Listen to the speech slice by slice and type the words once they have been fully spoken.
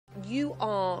you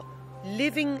are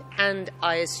living and,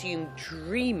 I assume,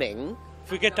 dreaming.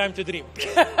 If we get time to dream.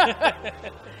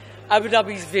 Abu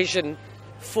Dhabi's vision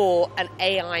for an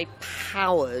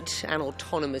AI-powered and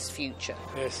autonomous future.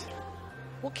 Yes.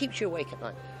 What keeps you awake at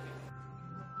night?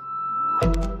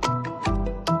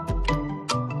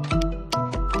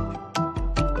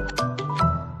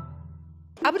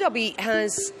 Abu Dhabi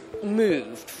has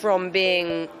moved from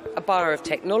being a buyer of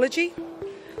technology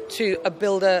to a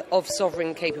builder of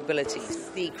sovereign capabilities.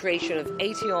 The creation of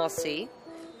ATRC,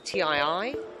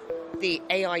 TII, the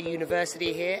AI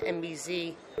University here,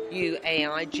 MBZ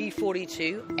UAI,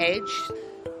 G42, Edge,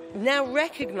 now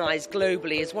recognised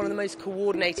globally as one of the most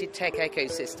coordinated tech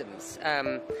ecosystems.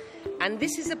 And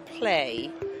this is a play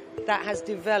that has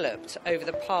developed over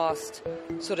the past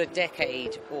sort of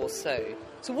decade or so.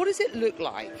 So what does it look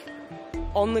like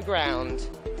on the ground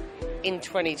in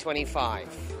 2025?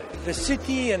 The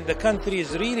city and the country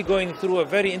is really going through a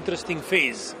very interesting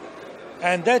phase.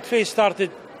 And that phase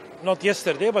started not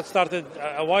yesterday, but started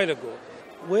a while ago.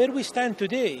 Where we stand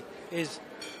today is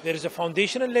there is a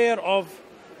foundational layer of,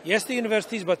 yes, the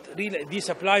universities, but really this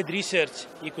applied research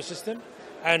ecosystem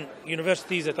and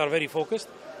universities that are very focused.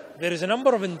 There is a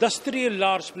number of industrial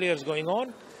large players going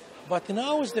on, but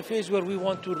now is the phase where we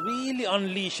want to really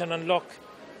unleash and unlock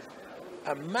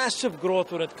a massive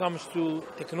growth when it comes to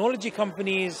technology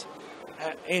companies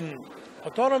in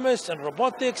autonomous and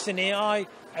robotics and AI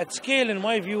at scale, in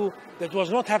my view, that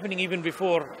was not happening even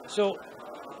before. So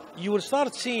you will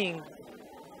start seeing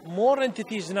more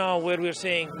entities now where we're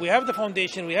saying we have the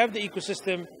foundation, we have the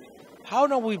ecosystem. How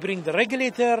now we bring the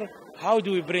regulator? How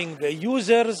do we bring the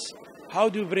users? How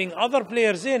do we bring other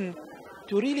players in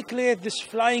to really create this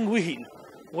flying wheel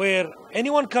where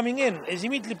anyone coming in is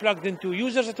immediately plugged into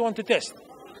users that want to test,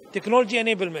 technology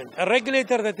enablement, a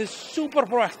regulator that is super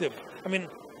proactive. I mean,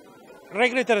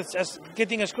 regulator is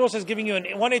getting as close as giving you an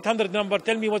 1-800 number,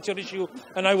 tell me what's your issue,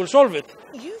 and I will solve it.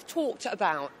 You've talked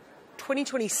about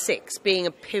 2026 being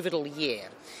a pivotal year.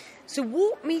 So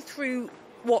walk me through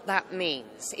what that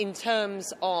means in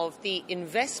terms of the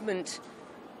investment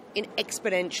in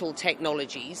exponential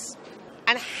technologies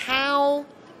and how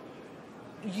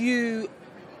you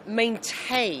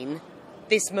maintain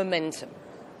this momentum.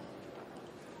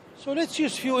 So let's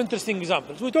use a few interesting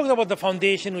examples. We talked about the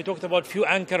foundation, we talked about few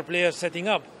anchor players setting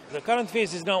up. The current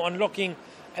phase is now unlocking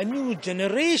a new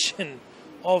generation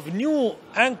of new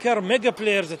anchor mega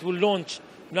players that will launch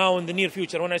now in the near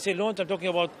future. When I say launch, I'm talking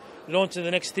about launch in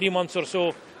the next 3 months or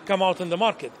so, come out in the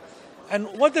market. And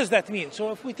what does that mean?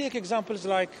 So if we take examples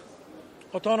like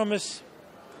autonomous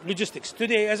logistics.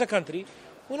 Today, as a country,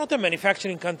 we're not a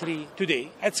manufacturing country today.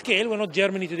 At scale, we're not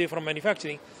Germany today from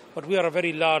manufacturing, but we are a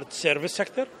very large service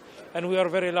sector, and we are a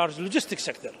very large logistics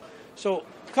sector. So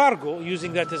cargo,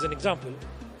 using that as an example,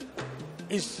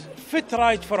 is fit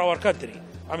right for our country.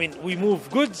 I mean, we move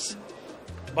goods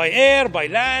by air, by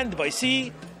land, by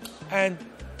sea, and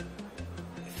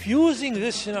fusing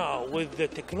this now with the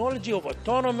technology of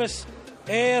autonomous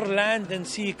air, land, and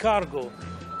sea cargo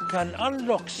can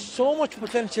unlock so much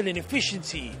potential in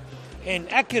efficiency, in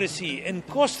accuracy, in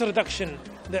cost reduction,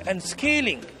 and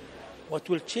scaling. What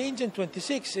will change in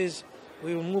 26 is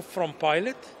we will move from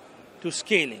pilot to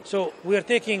scaling. So we are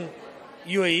taking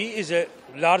UAE is a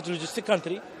large logistic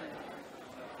country.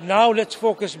 Now let's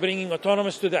focus bringing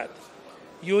autonomous to that.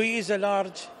 UAE is a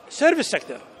large service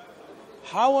sector.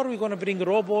 How are we going to bring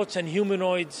robots and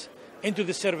humanoids into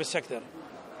the service sector?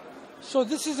 So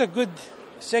this is a good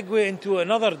segue into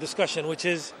another discussion, which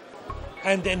is,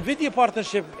 and the NVIDIA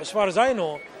partnership, as far as I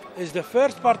know, is the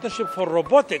first partnership for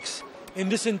robotics in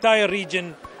this entire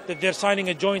region that they're signing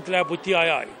a joint lab with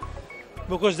TII.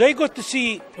 Because they got to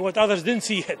see what others didn't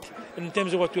see yet in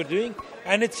terms of what we're doing.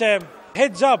 And it's a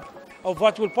heads up of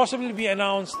what will possibly be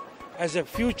announced as a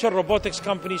future robotics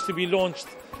companies to be launched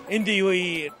in the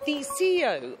UAE. The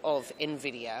CEO of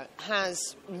NVIDIA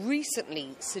has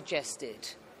recently suggested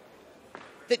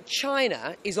that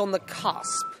China is on the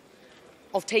cusp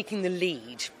of taking the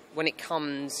lead when it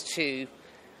comes to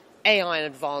AI and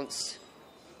advanced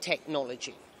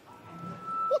technology.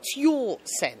 What's your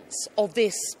sense of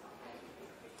this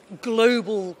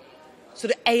global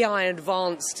sort of AI and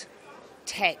advanced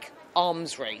tech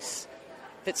arms race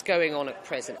that's going on at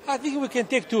present? I think we can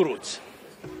take two routes.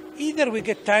 Either we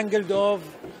get tangled of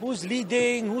who's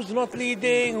leading, who's not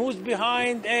leading, who's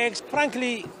behind X.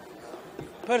 Frankly,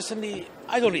 personally,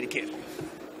 I don't really care.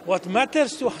 What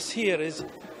matters to us here is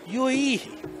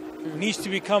UAE needs to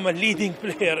become a leading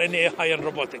player in AI and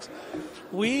robotics.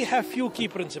 We have few key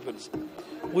principles.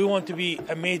 We want to be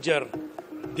a major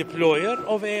deployer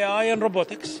of AI and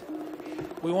robotics.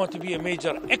 We want to be a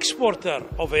major exporter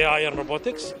of AI and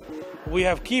robotics. We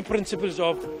have key principles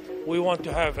of we want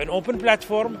to have an open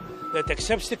platform that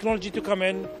accepts technology to come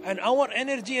in, and our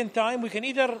energy and time, we can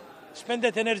either spend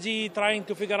that energy trying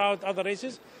to figure out other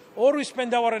races, or we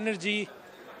spend our energy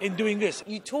in doing this.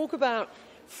 You talk about,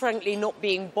 frankly, not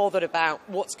being bothered about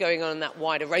what's going on in that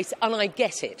wider race, and I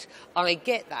get it. I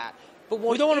get that. But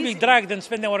what we don't want to be dragged and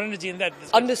spend our energy in that.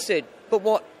 Understood. But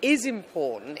what is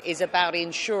important is about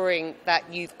ensuring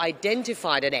that you've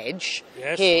identified an edge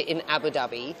here in Abu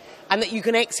Dhabi and that you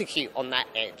can execute on that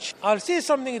edge. I'll say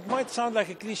something, it might sound like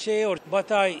a cliche,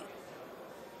 but I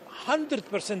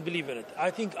 100% believe in it.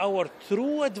 I think our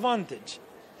true advantage,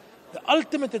 the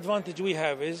ultimate advantage we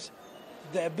have is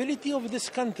the ability of this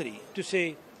country to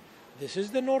say, this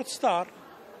is the North Star,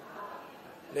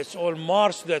 let's all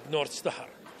march to that North Star.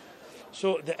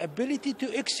 So the ability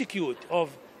to execute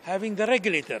of having the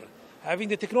regulator, having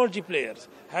the technology players,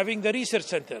 having the research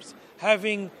centers,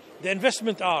 having the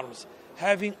investment arms,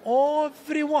 having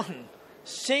everyone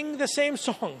sing the same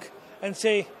song and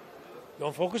say,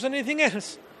 don't focus on anything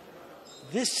else.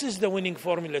 This is the winning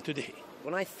formula today.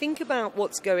 When I think about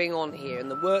what's going on here and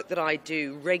the work that I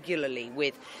do regularly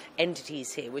with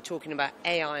entities here, we're talking about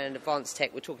AI and advanced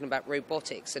tech, we're talking about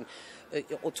robotics and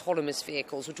autonomous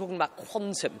vehicles, we're talking about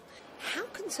quantum. How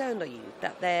concerned are you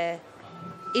that there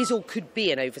is or could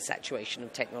be an oversaturation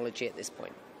of technology at this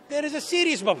point? There is a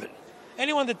serious bubble.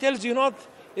 Anyone that tells you not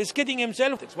is kidding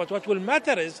himself. But what will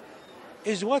matter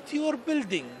is what you are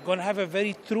building going to have a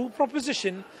very true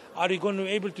proposition? Are you going to be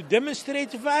able to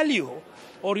demonstrate value,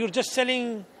 or you're just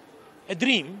selling a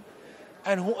dream?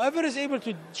 And whoever is able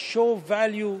to show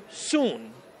value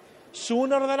soon,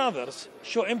 sooner than others,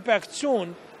 show impact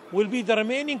soon, will be the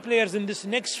remaining players in this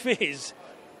next phase.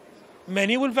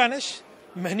 Many will vanish,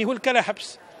 many will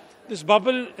collapse. This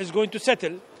bubble is going to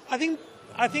settle. I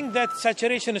think that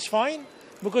saturation is fine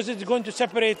because it's going to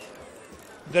separate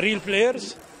the real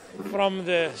players from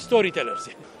the storytellers.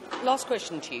 Last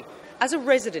question to you. As a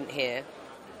resident here,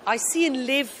 I see and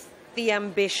live the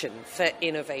ambition for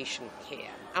innovation here.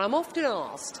 And I'm often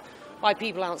asked by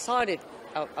people outside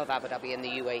of Abu Dhabi and the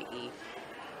UAE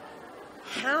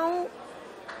how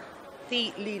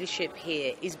the leadership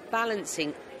here is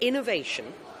balancing innovation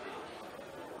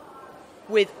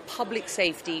with public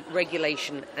safety,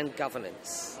 regulation and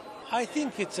governance. I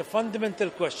think it's a fundamental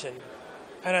question,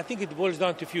 and I think it boils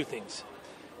down to a few things.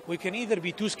 We can either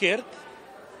be too scared,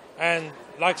 and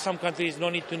like some countries, no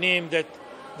need to name that,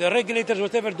 the regulators,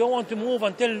 whatever, don't want to move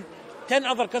until 10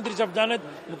 other countries have done it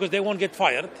because they won't get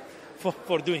fired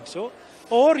for doing so.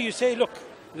 Or you say, look,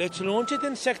 let's launch it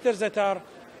in sectors that are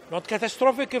not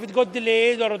catastrophic if it got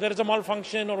delayed or there is a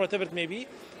malfunction or whatever it may be.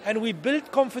 And we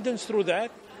build confidence through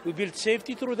that. We build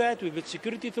safety through that. We build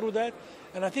security through that.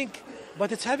 And I think,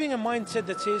 but it's having a mindset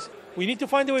that says, we need to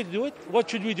find a way to do it. What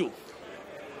should we do?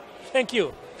 Thank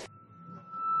you.